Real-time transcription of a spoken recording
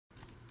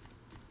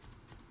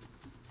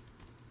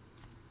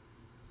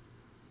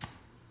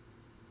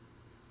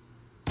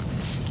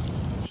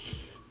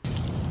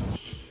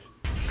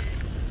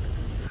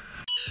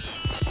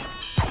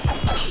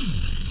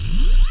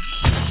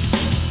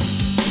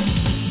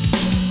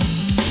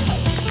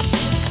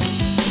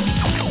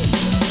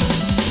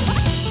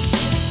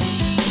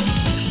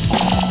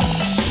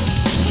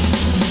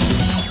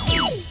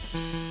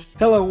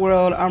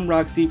world? I'm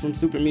Roxy from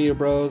Super Media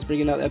Bros,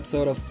 bringing out an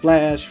episode of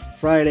Flash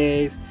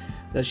Fridays,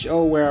 the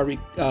show where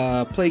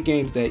I play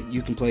games that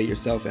you can play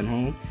yourself at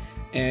home.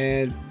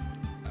 And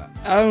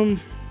I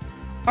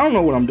don't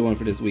know what I'm doing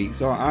for this week,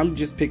 so I'm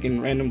just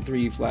picking random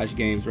 3 Flash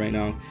games right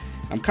now.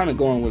 I'm kind of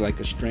going with like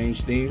a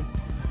strange theme.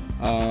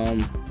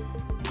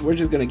 We're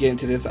just gonna get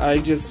into this. I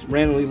just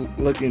randomly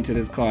looked into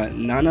this called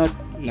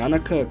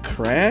Nanaka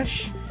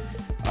Crash.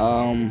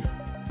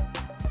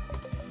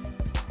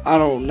 I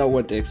don't know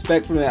what to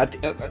expect from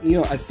it.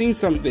 I seen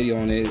some video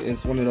on it.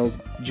 It's one of those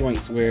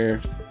joints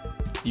where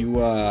you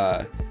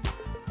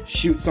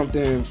shoot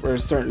something for a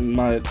certain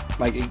amount,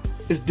 like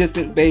it's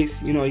distant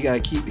base. You know, you gotta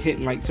keep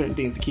hitting like certain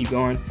things to keep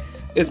going.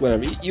 It's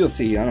whatever. You'll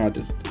see. I don't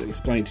have to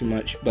explain too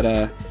much, but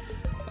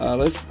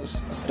let's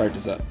start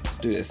this up. Let's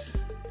do this.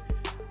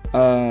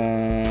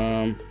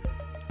 I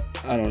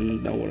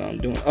don't know what I'm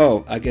doing.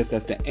 Oh, I guess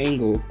that's the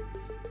angle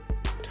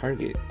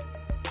target.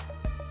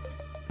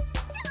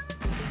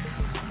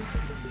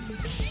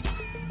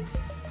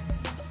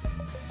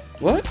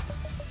 What?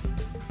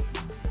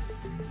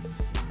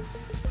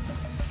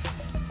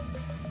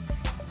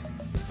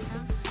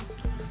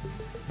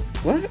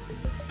 What?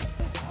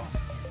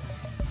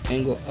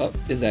 Angle up.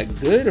 Is that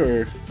good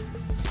or?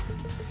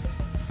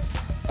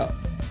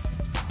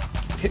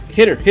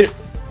 Hit her.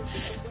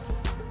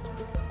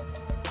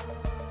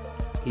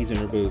 He's in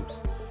her boobs.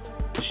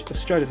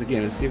 Let's try this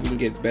again and see if we can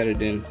get better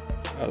than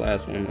our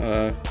last one.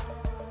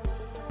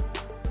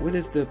 What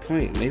is the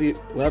point? Maybe.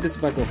 Well, this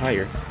if I go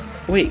higher.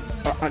 Wait,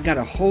 I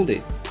gotta hold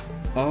it.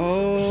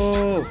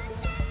 Oh,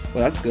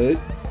 well, that's good.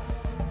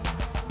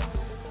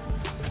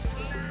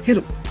 Hit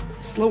him.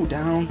 Slow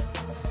down.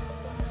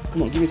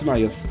 Come on, give me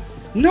somebody else.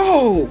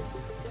 No!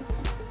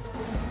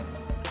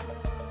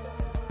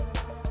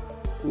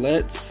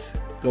 Let's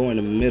go in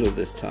the middle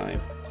this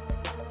time.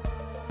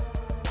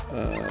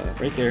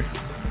 Right there.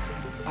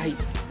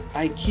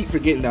 I keep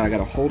forgetting that I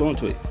gotta hold on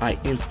to it. I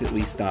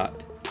instantly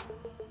stopped.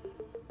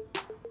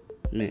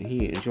 Man,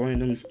 he enjoying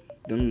them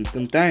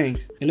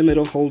things. In the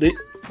middle, hold it.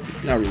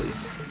 Now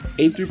release.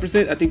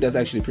 83%. I think that's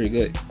actually pretty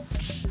good.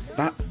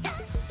 Bop.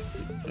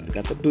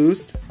 Got the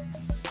boost.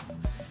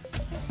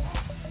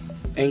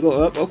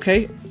 Angle up.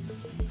 Okay.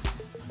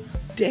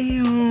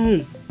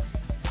 Damn.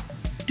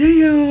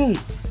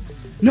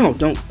 No,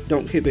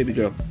 don't hit baby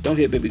girl. Don't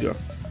hit baby girl.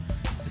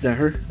 Is that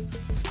her?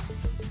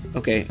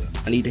 Okay,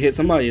 I need to hit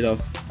somebody though.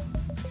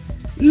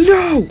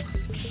 No!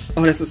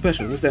 Oh, that's a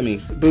special. What's that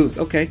mean? It's a boost.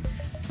 Okay.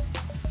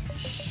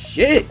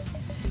 Shit.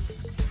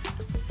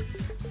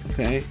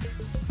 Okay.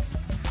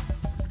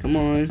 Come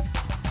on.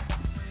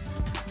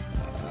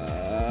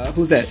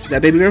 Who's that? Is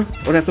that baby girl?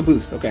 Oh, that's a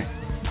boost. Okay.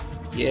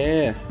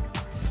 Yeah.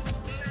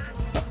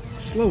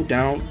 Slow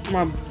down. Come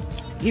on.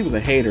 He was a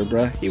hater,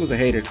 bruh. He was a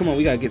hater. Come on,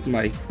 we gotta get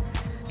somebody.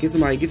 Get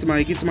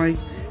somebody.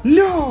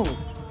 No!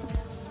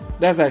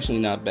 That's actually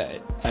not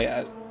bad.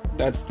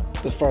 That's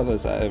the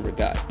farthest I ever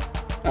got.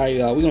 Alright,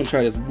 y'all. We're gonna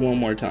try this one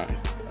more time.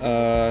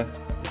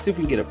 Let's see if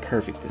we can get it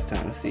perfect this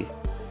time. Let's see.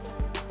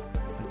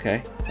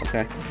 Okay.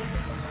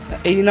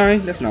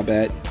 89, that's not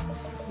bad.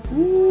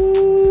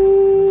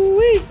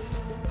 Woo-wee.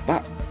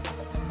 Bop.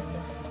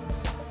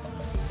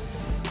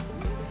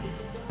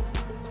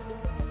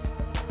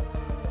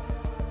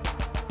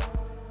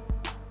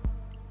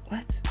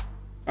 What?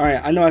 All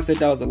right, I know I said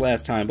that was the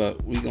last time,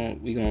 but we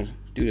gonna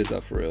do this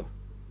up for real.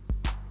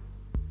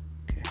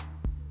 Okay.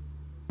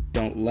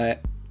 Don't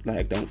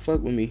don't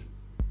fuck with me.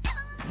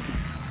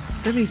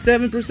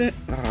 77%.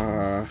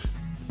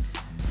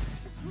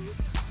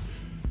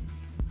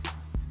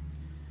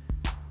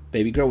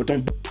 Baby girl with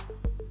them.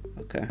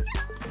 Okay.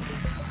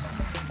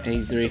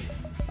 83.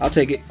 I'll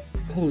take it.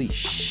 Holy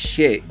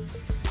shit.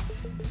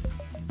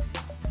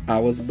 I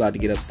was about to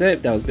get upset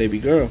if that was baby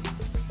girl.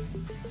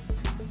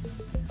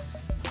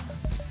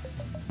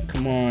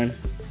 Come on.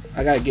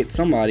 I gotta get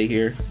somebody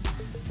here.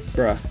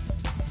 Bruh.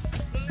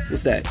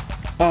 What's that?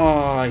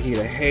 Oh, he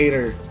a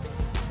hater.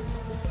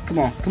 Come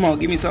on.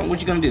 Give me something.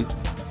 What you gonna do?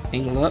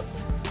 Angle up.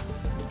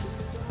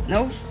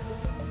 No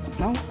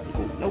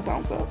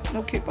bounce up.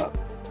 No kick up.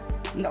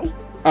 No.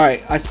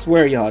 Alright, I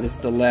swear, y'all, this is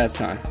the last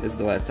time.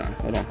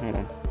 Hold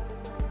on.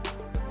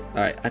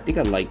 Alright, I think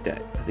I like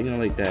that.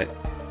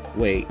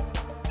 Wait.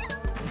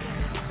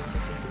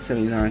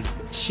 79.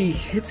 She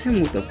hits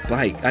him with a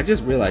bike. I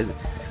just realized it.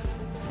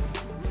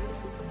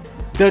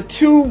 The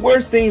 2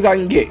 worst things I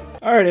can get.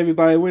 Alright,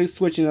 everybody, we're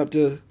switching up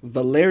to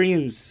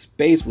Valerian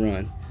Space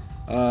Run.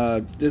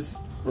 This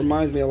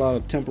reminds me a lot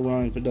of Temple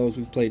Run for those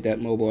who've played that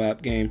mobile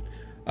app game.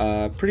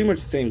 Pretty much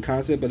the same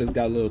concept, but it's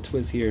got a little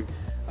twist here.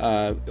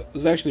 It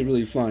was actually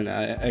really fun.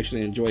 I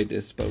actually enjoyed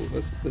this, but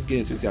let's get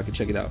into it so y'all can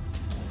check it out.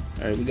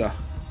 All right, we go.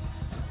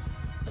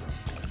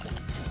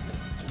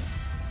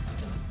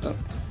 Oh.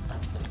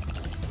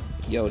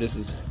 Yo, this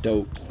is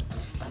dope.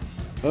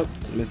 Oh,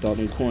 missed all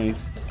them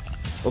coins.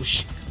 Oh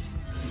shit!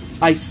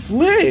 I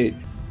slid.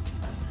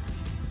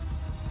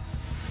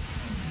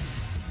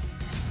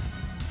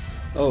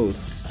 Oh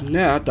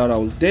snap! I thought I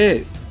was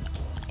dead.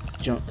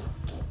 Jump.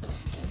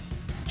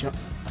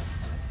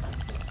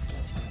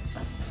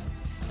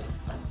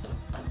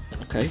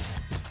 Okay.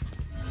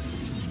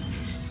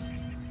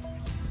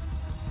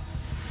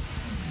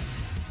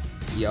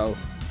 Yo,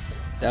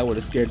 that would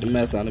have scared the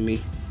mess out of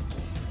me.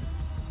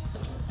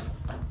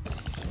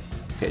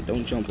 Okay,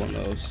 don't jump on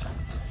those.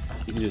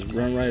 You can just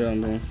run right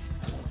under them.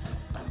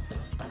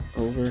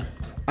 Over.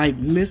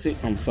 I'm missing.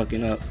 I'm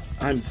fucking up.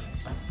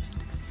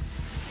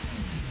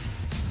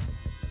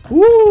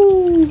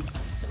 Woo!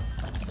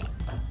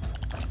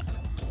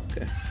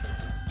 Okay.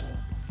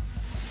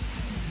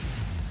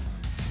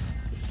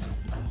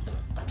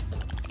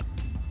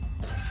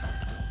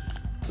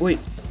 Wait.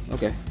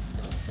 Okay.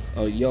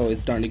 Oh, yo,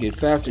 it's starting to get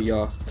faster,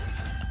 y'all.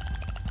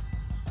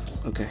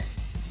 Okay.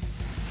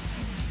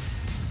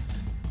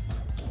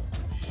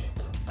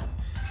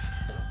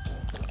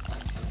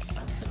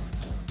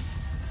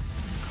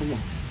 Come on.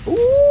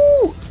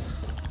 Ooh!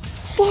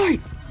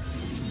 Slide!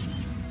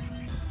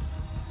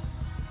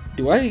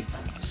 Do I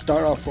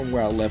start off from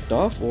where I left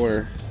off,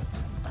 or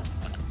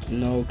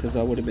no? Because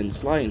I would have been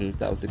sliding if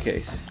that was the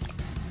case.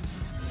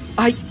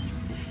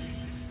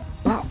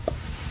 Bop.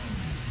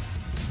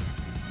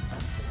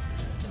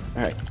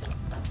 Alright.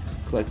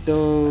 Collect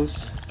those.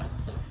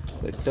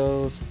 Collect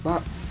those.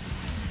 Bop.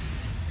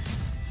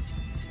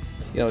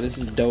 Yo, this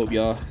is dope,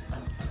 y'all.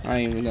 I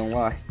ain't even gonna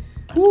lie.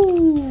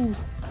 Woo!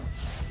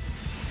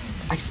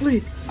 I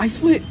slid! I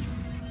slid!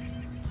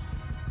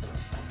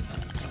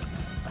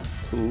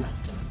 Cool.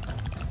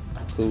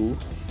 Cool.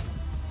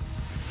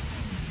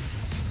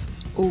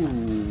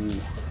 Ooh.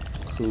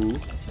 Cool.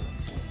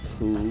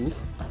 Cool.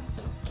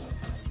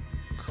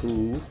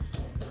 Cool.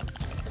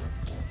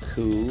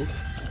 Cool.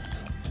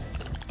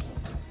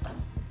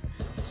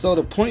 So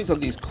the points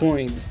of these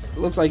coins, it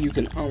looks like you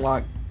can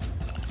unlock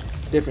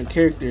different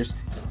characters.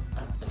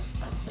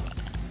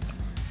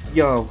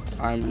 Yo,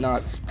 I'm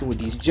not f***ing with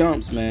these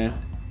jumps, man.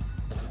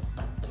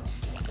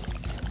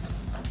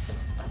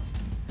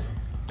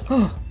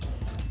 Oh,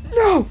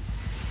 no!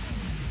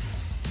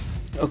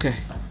 Okay.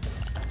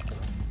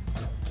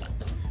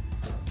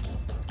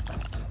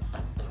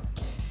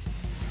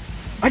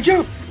 I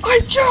jump!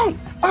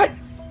 I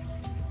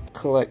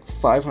collect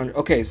 500.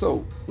 Okay,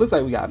 so looks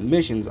like we got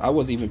missions I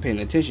wasn't even paying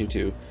attention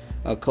to.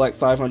 Collect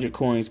 500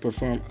 coins,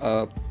 perform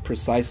a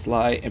precise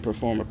slide, and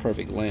perform a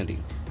perfect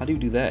landing. How do you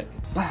do that?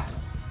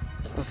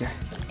 Okay.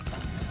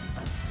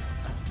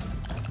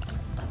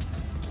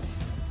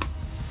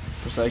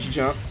 Precise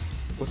jump.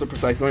 What's a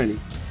precise landing?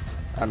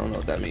 I don't know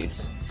what that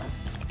means.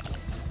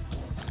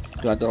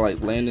 Do I have to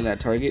like land in that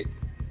target?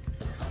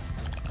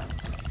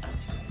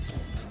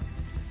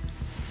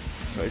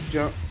 Precise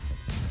jump.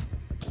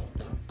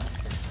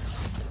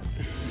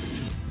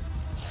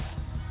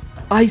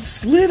 I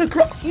slid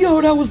across.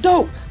 Yo, that was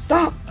dope.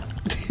 Stop.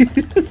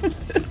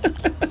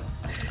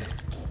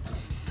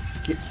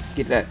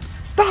 Get that.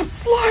 Stop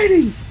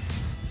sliding.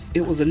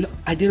 It was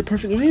I did a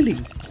perfect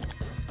landing.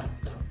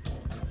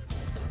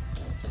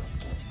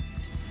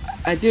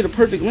 I did a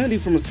perfect landing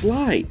from a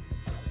slide.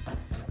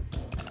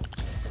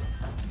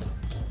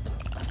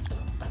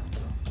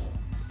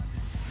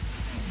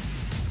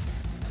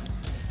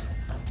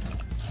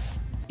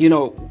 You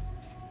know,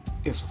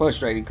 it's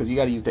frustrating because you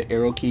got to use the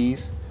arrow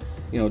keys,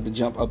 you know, to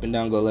jump up and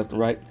down, go left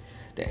and right.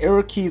 The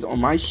arrow keys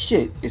on my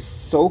shit is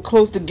so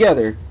close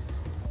together.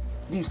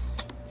 These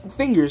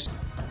fingers.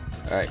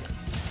 All right,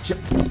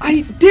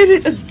 I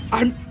did it.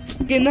 I'm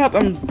getting up.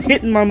 I'm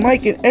hitting my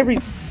mic and every.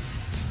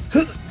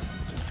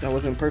 That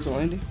wasn't a perfect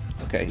landing.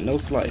 Okay, no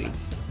sliding.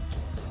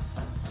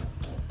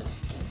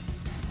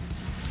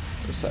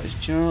 Precise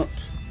jump.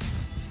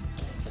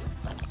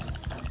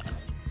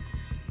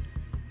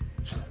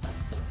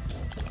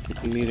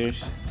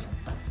 Meters.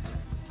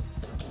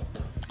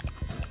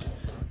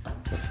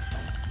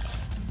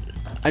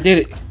 I did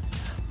it.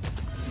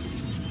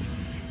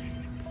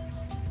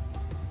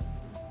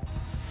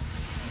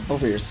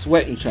 Over here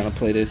sweating trying to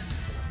play this.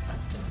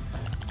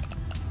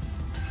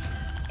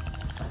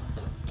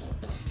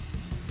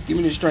 Give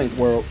me the strength,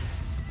 world.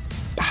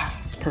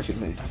 Perfect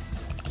landing.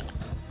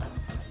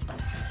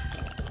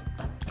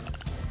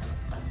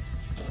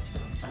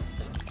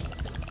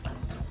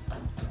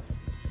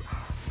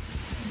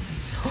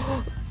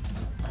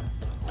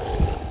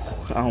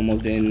 I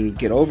almost didn't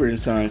get over it in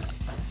time.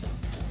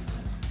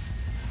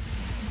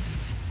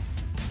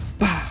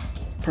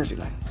 Perfect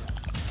landing.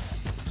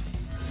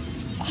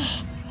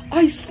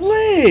 I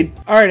slid!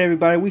 Alright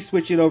everybody, we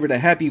switch it over to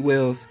Happy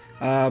Wheels.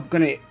 I'm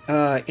gonna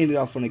end it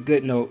off on a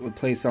good note. We'll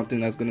play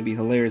something that's gonna be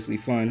hilariously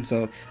fun.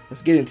 So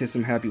let's get into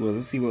some Happy Wheels.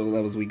 Let's see what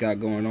levels we got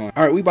going on.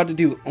 Alright, we about to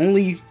do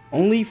Only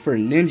for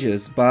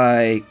Ninjas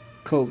by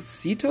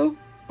Cocito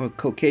or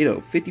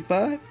Cocato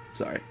 55?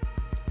 Sorry.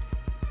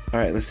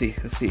 Alright, let's see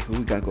what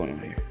we got going on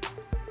here.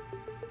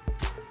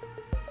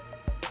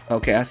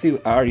 Okay, I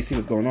already see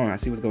what's going on. I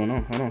see what's going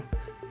on. Hold on.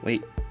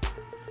 Wait.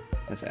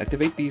 Let's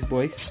activate these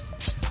boys.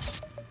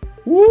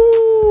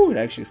 Woo! It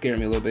actually scared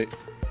me a little bit.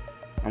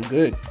 I'm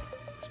good.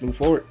 Let's move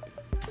forward.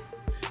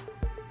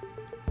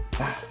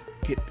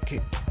 Get.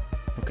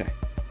 Okay.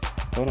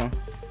 Hold on.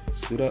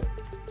 Scoot up.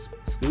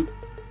 Scoot.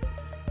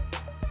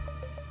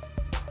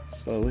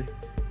 Slowly.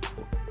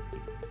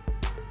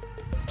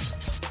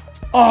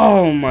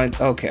 Oh my.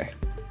 Okay.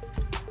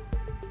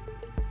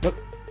 Look.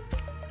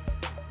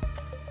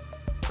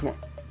 Come on.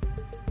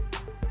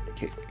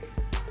 Okay.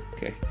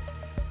 Okay.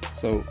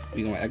 So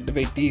we're gonna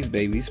activate these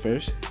babies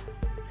first.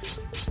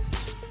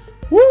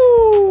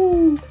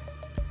 Woo!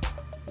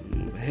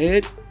 Move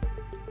ahead.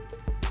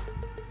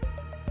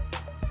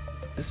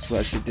 This is what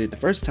I should did the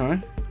first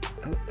time.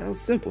 That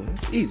was simple. That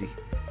was easy.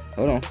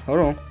 Hold on. Hold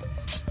on.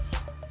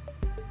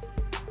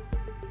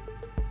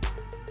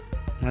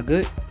 Not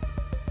good.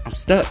 I'm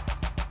stuck.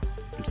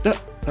 I'm stuck.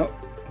 Oh,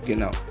 I'm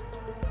getting out.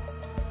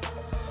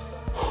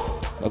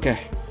 Okay.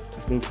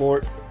 Let's move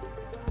forward.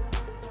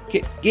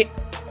 Get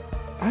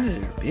out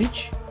of there,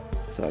 bitch.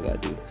 That's all I gotta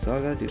do. That's all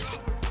I gotta do.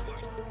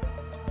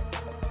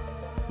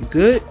 You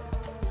good?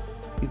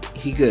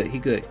 He good. He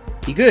good.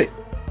 He good.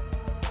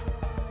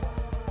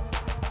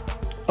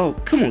 Oh,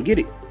 come on, get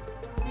it.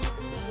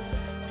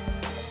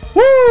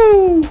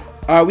 Woo!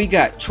 Alright, we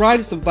got Try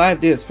to Survive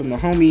This from the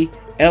homie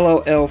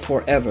LOL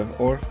Forever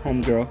or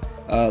homegirl.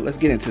 Let's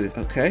get into this.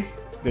 Okay.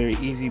 Very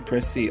easy.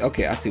 Press C.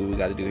 Okay, I see what we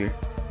gotta do here.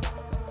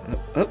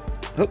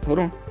 Up, hold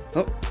on.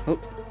 Up.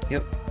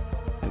 Yep.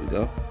 There we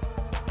go.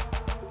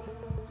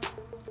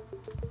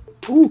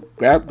 Ooh,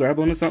 grab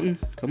onto something.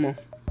 Come on.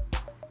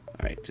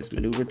 Alright, just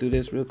maneuver through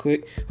this real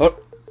quick. Oh.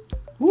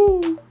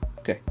 Woo!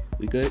 Okay,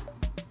 we good.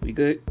 We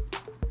good.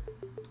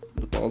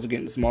 The balls are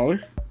getting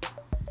smaller.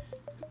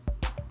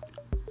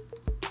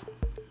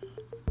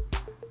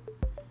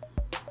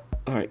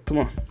 Alright, come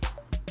on.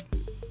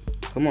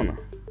 Come on now.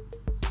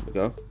 Here we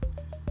go.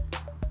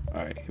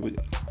 Alright, here we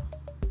go.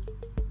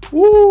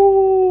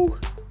 Woo!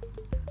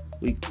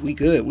 We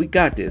good. We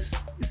got this.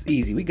 It's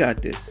easy. We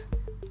got this.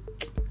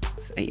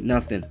 This ain't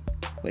nothing.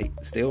 Wait,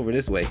 stay over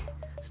this way.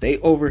 Stay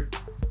over.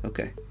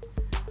 Okay.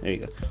 There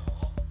you go.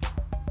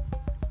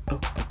 Oh,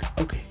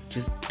 okay.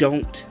 Just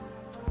don't.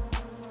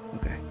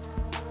 Okay.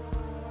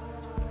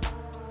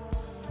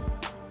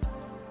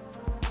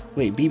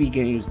 Wait, BB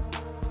games.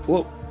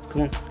 Whoa.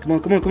 Come on.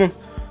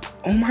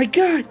 Oh my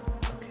god.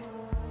 Okay.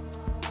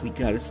 We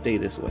gotta stay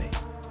this way.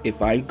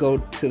 If I go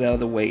to the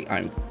other way,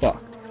 I'm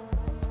fucked.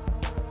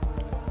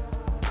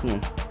 Come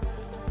on.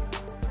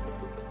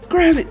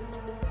 Grab it.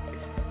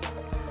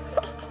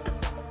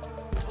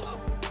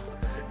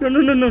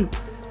 No.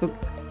 Okay.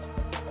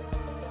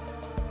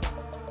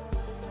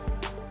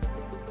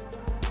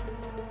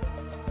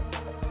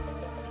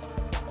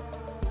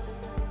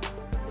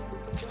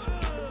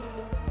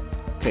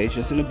 Okay, it's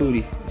just in the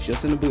booty. It's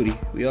just in the booty.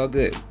 We all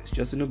good. It's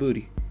just in the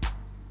booty.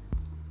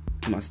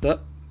 Am I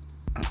stuck?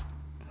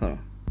 Hold on.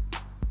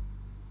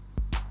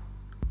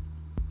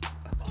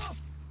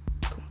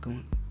 Come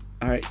on.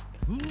 Alright.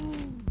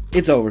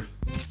 It's over.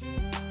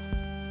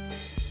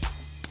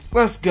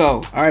 Let's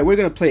go. Alright, we're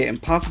gonna play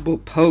Impossible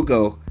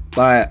Pogo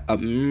by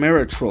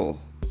Ameritrol.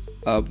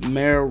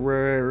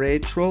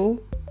 Ameritrol?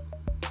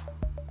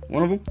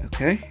 One of them?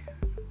 Okay.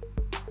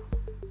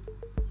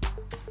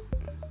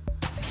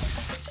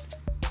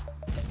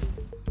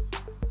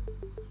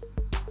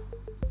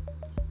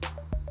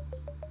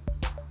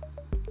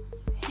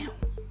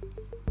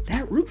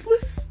 That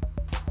ruthless?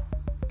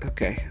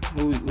 Okay,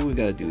 what we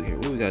gotta do here?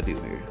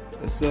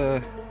 Let's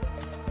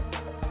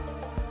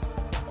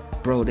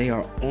bro, they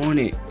are on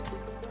it.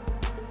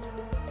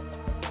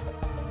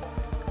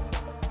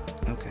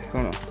 Okay,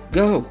 hold on.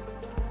 Go.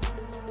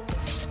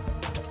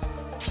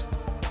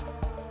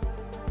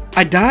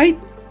 I died?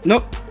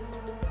 Nope.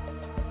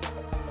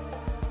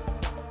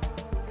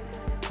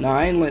 Nah,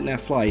 I ain't letting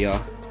that fly,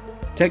 y'all.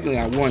 Technically,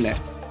 I won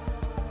that.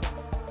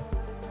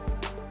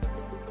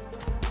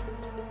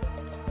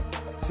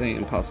 This ain't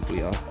impossible,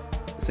 y'all.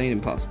 This ain't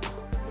impossible.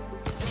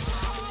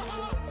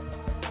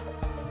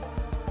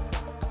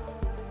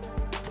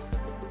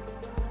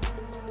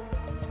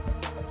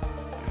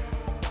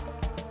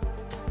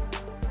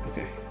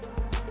 Okay.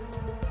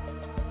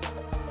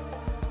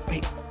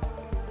 Wait.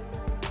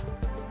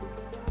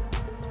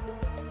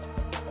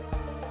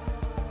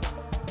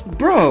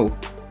 Bro!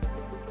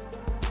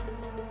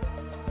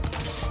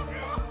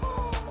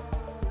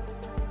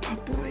 Oh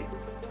boy.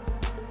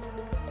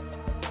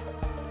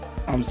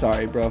 I'm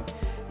sorry, bro.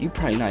 You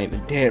probably not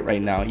even dead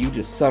right now. You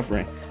just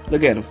suffering.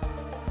 Look at him.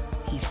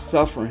 He's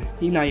suffering.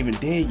 He's not even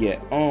dead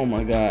yet. Oh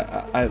my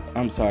god.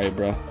 I'm sorry,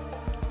 bro.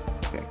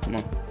 Okay, come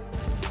on.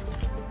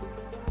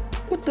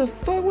 What the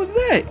fuck was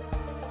that?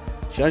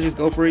 Should I just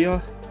go for it,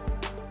 y'all?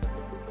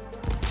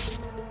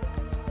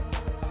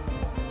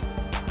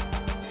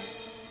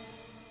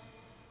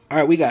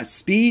 Alright, we got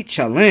Speed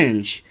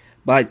Challenge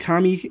by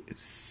Tommy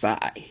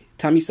Sai.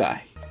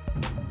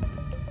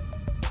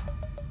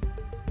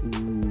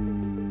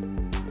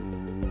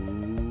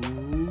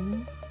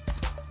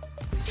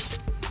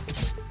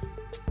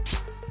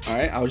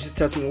 Alright, I was just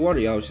testing the water,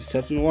 y'all. Just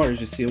seeing what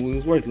we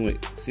was working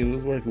with.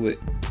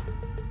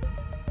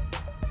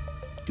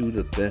 Do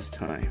the best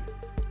time.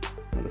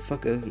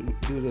 Motherfucker,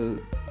 do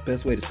the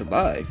best way to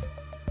survive.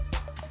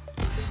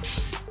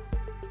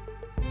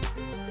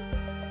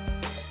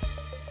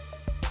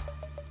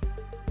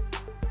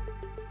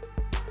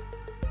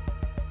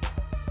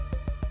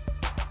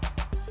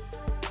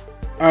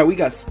 Alright, we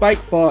got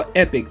Spikefall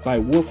Epic by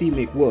Wolfie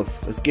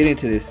McWolf. Let's get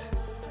into this.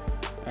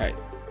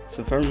 Alright,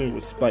 so if I remember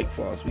with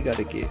Spikefalls, we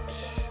gotta get...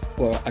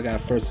 Well, I gotta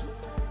first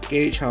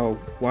gauge how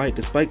wide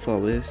the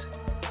Spikefall is.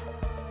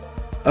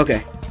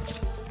 Okay.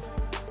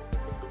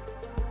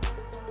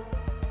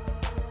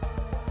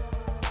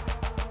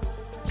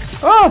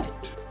 Oh!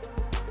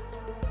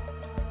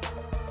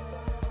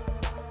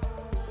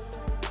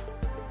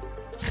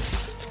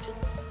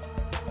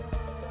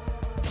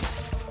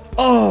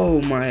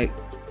 Oh my...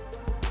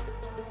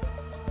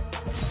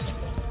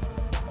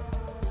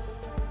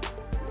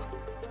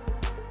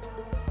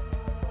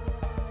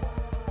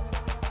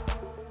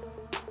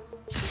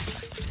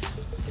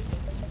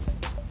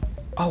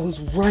 I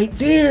was right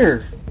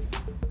there.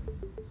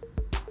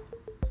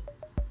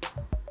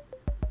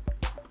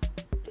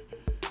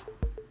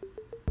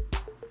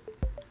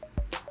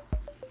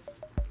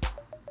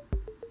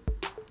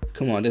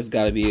 Come on, this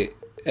gotta be it.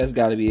 That's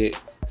gotta be it.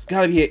 It's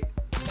gotta be it.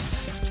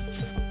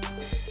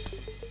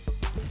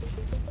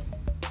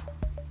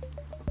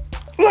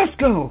 Let's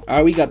go.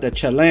 Alright, we got the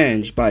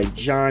challenge by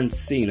John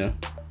Cena.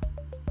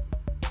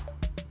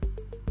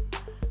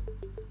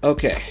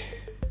 Okay.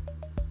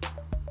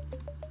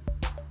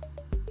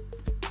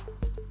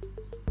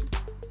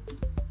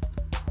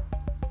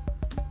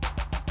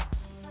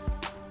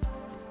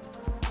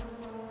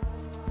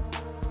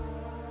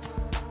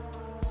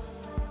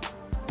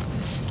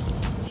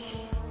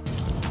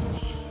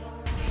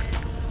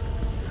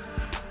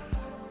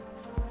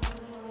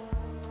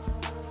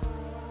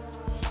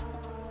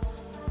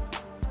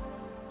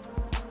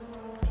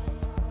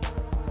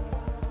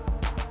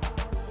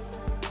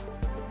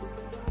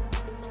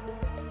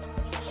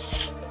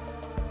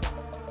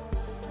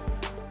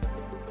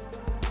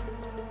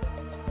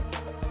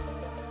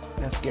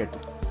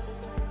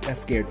 That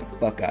scared the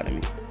fuck out of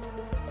me.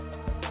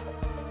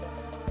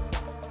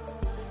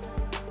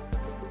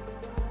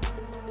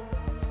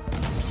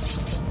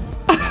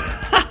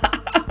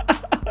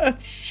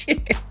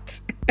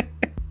 Shit.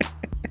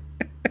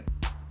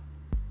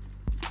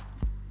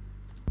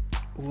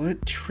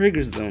 What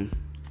triggers them?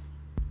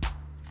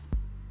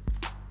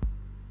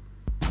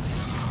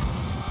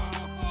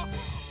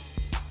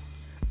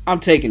 I'm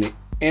taking it,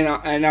 and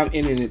I'm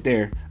ending it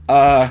there.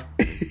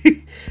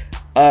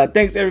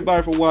 Thanks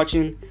everybody for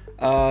watching.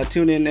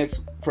 Tune in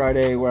next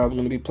Friday where I'm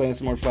going to be playing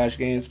some more Flash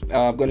games.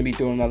 I'm going to be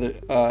doing another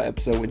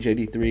episode with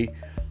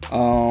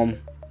JD3.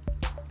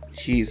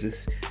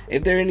 Jesus.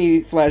 If there are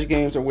any Flash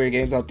games or weird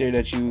games out there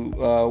that you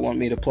want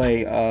me to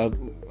play,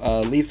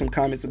 leave some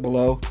comments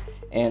below,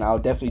 and I'll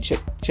definitely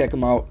check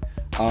them out.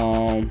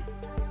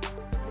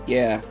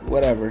 Yeah,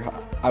 whatever.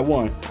 I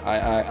won.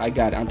 I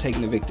got it. I'm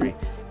taking the victory.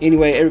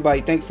 Anyway,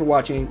 everybody, thanks for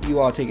watching. You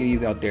all take it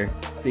easy out there.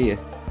 See ya.